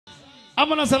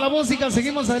Vámonos a la música,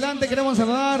 seguimos adelante, queremos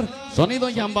saludar Sonido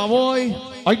Yambaboy.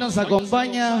 Hoy nos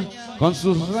acompaña con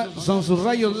sus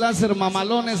rayos láser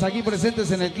mamalones aquí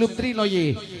presentes en el Club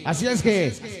Trilogy. Así es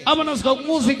que vámonos con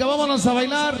música, vámonos a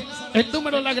bailar. El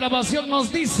número de la grabación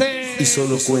nos dice: y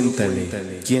solo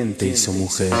cuéntale quién te hizo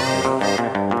mujer.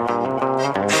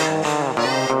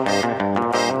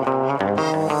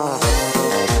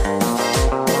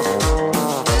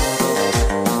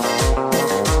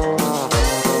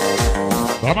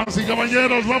 Damas y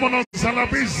caballeros, vámonos a la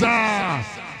pista.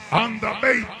 Anda,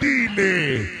 ve y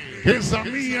dile, esa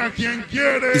mía quien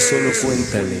quiere. Y solo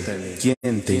cuéntale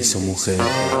quién te hizo mujer.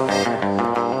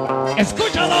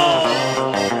 ¡Escúchalo!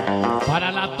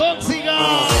 Para la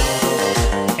tóxica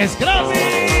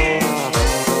Scrappy.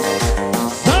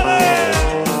 ¡Sabe!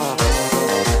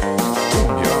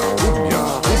 Cumbia, cumbia,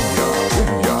 cumbia,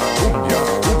 cumbia, cumbia,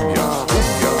 cumbia,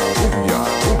 cumbia, cumbia,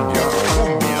 cumbia,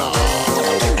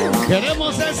 cumbia.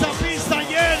 Queremos esa pista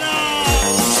llena.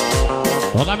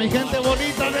 Toda mi gente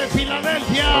bonita de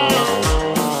Filadelfia.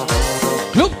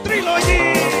 Club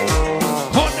Trilogy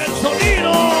con el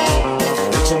sonido.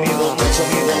 El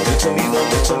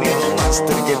sonido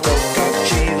Máster que toca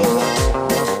chido.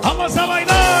 Vamos a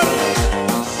bailar.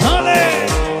 Dale,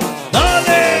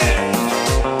 dale.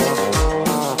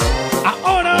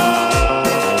 Ahora.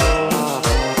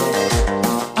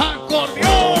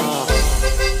 Acordeón.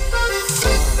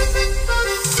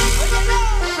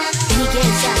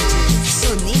 Miguel Sánchez,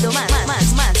 Sonido Máster.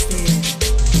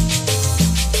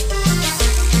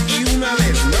 Y una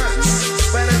vez más,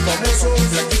 para el famoso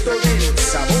flaquito del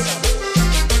sabor.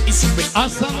 Y su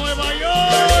Hasta Nueva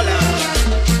York.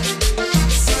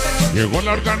 Llegó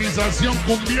la organización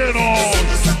Cumbieros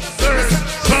de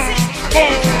Sabor.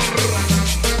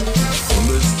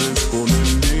 Cuando estés con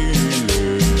el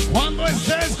dile. Cuando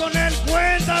estés con él,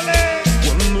 cuéntale.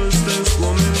 Cuando estés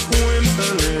con él,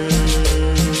 cuéntale.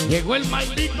 Llegó el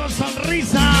maldito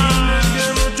sonrisa. Que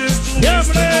anoche estuviste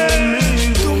 ¡Siempre!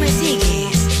 conmigo. Tú me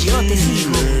sigues, yo te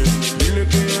sigo. Dile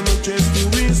que anoche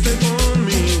estuviste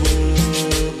conmigo.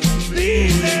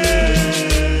 Dile.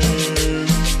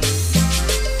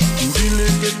 Dile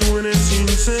que tú eres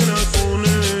sincera con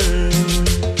él.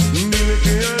 Dile que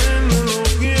a él no lo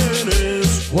quieres.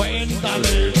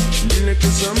 Cuéntale. Dile que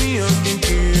es a mí a quien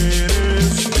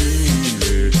quieres.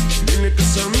 Dile que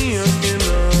es a mí a quien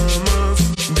amas.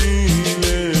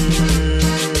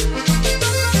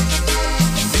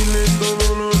 Dile todo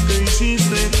lo que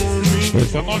hiciste conmigo.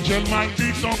 Esta noche el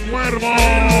maldito cuervo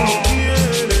No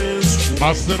quieres.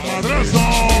 Máster Madrazo.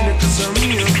 Dile que es a mí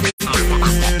a quien quieres.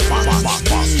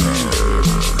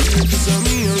 Dile que es a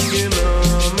mí a quien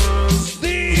amas.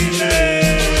 Dile.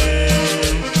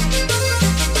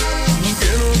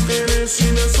 Que no quieres y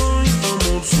le soy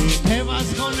amor. Si Te vas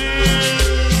con él.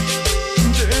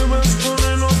 te vas con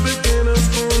él, no te quedas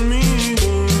conmigo.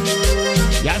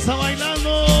 Ya está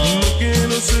bailando. No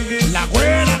quiero seguir. La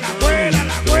güera, la güera,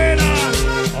 la güera.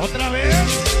 Otra vez.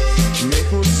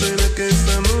 Mejor será que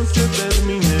esta noche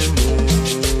terminemos.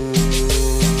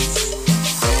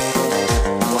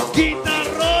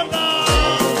 Guitarrona.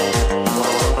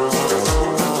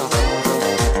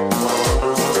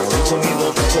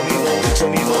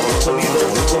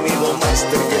 El sonido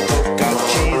Máster que toca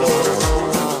chido.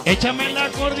 Échame el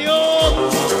acordeón.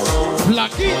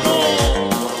 Flaquito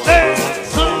de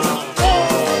sabor.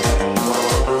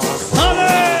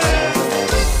 ¡Sale!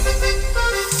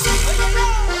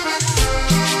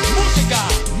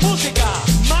 Música,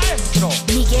 maestro.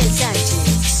 Miguel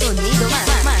Sánchez, Sonido Y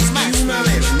Máster. una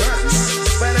vez más,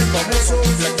 para el famoso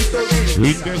flaquito del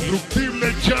Indestructible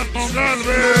Chato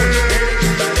Galvez.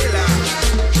 Varela.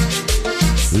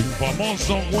 Un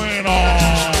famoso güero.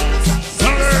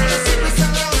 ¿Sabe?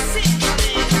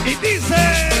 Y dice: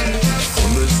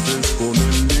 Cuando estés con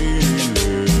el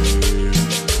dile.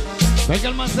 venga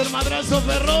el Máster Madrazo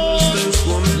Ferrón.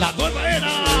 La nueva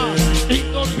era.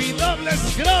 Inolvidable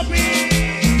Scrappy.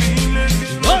 Dile que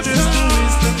anoche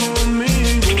estuviste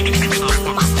conmigo.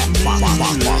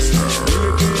 Dile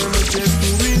que anoche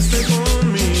estuviste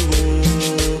conmigo.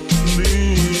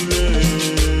 Dile.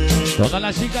 Todas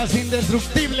las chicas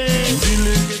indestructibles.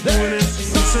 Dile que tú eres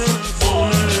sincera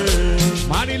con él.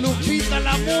 Mari Lupita,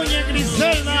 la muñe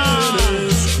Griselda.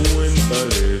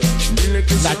 Cuéntale. Dile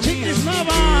que La es a mí chiquis a quien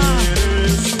Nava.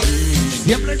 quieres.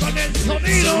 Siempre con el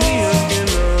sonido.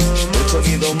 El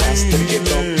sonido Máster que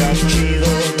toca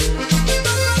chido.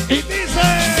 Y dice: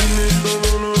 Dile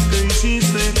todo lo que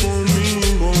hiciste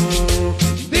conmigo.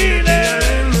 dile. A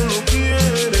él no lo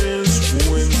quieres.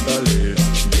 Cuéntale.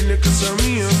 Dile que es a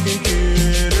mí a quien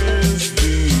quieres.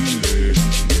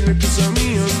 Dile que es a mí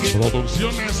a quien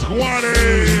Producciones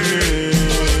Juárez.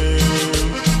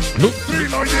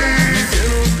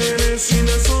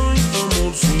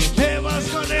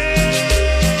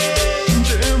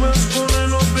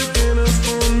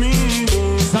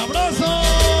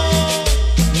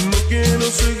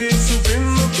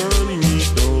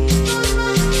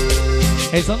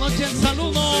 Esta noche el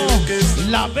saludo,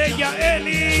 la bella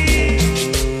Eli.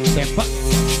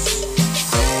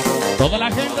 Toda la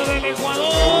gente del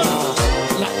Ecuador,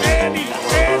 la Eli, la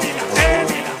Eli, la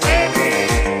Eli, la Eli.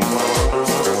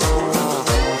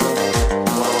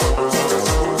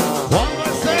 ¿Cuándo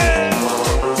es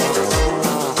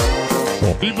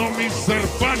Vino Mr.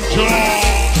 Pancho,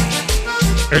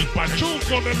 el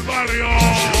pachuco del barrio.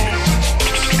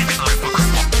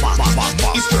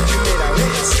 Y por primera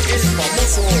vez el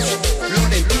famoso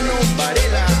Florentino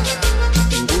Varela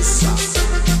Gusa.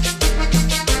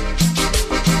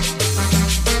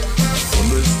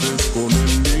 Cuando estés con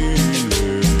el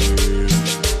Dile,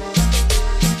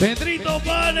 Pedrito estés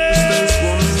Panes?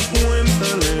 con el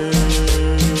Cuéntale.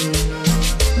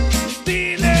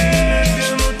 Dile. Que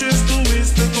anoche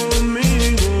estuviste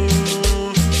conmigo.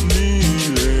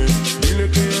 Dile, dile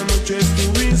que anoche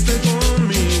estuviste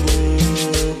conmigo.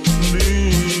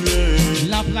 Dile,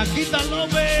 La flaquita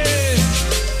López,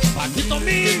 Paquito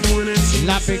Mix,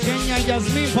 la pequeña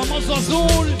Yasmín, famoso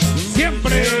azul,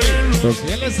 siempre los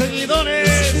fieles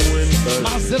seguidores,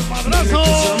 Máster Madrazo,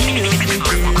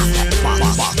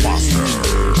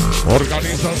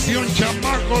 Organización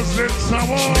Chamacos del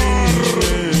Sabor.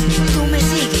 Tú me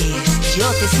sigues, yo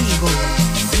te sigo.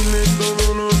 dile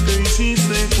todo lo que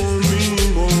hiciste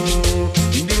conmigo.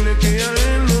 Dile que a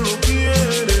él no lo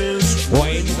quieres.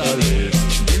 cuéntale.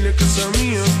 Dile que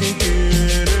sabía que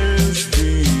quieres.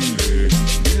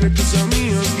 Dile que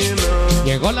sabía que la.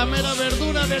 Llegó la mera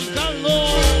verdura del caldo,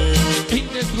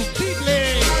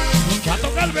 indestructible, Chato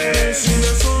Calves,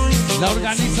 la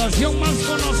organización más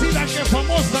conocida que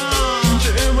famosa,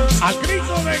 al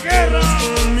grito de guerra,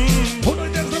 uno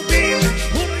indestructible,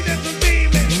 uno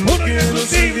indestructible, uno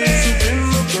indestructible.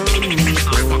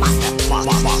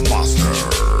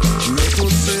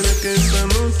 Mejor será que esta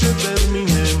noche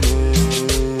terminemos.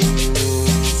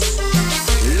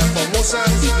 La famosa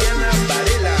Viviana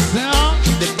Varela,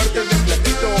 de parte del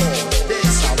platito del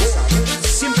sabor.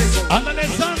 Siempre con Ándale,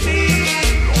 Sandy.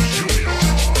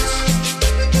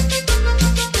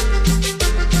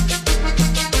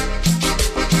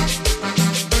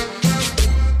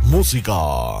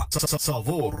 Música,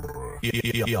 sabor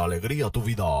y alegría a tu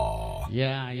vida.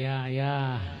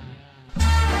 Ya.